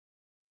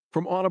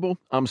From Audible,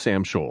 I'm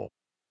Sam Scholl.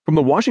 From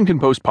the Washington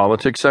Post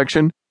Politics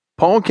section,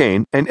 Paul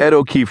Kane and Ed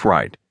O'Keefe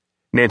write,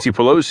 Nancy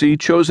Pelosi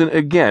chosen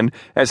again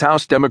as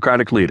House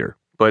Democratic leader,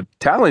 but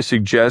tally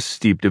suggests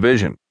steep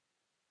division.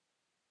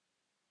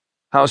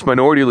 House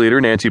Minority Leader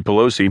Nancy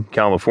Pelosi,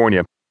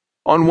 California,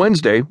 on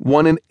Wednesday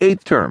won an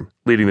eighth term,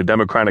 leading the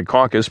Democratic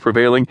caucus,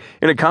 prevailing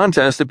in a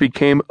contest that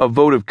became a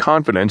vote of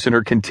confidence in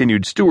her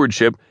continued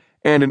stewardship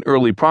and an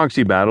early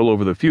proxy battle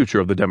over the future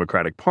of the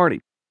Democratic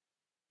Party.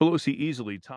 Pelosi easily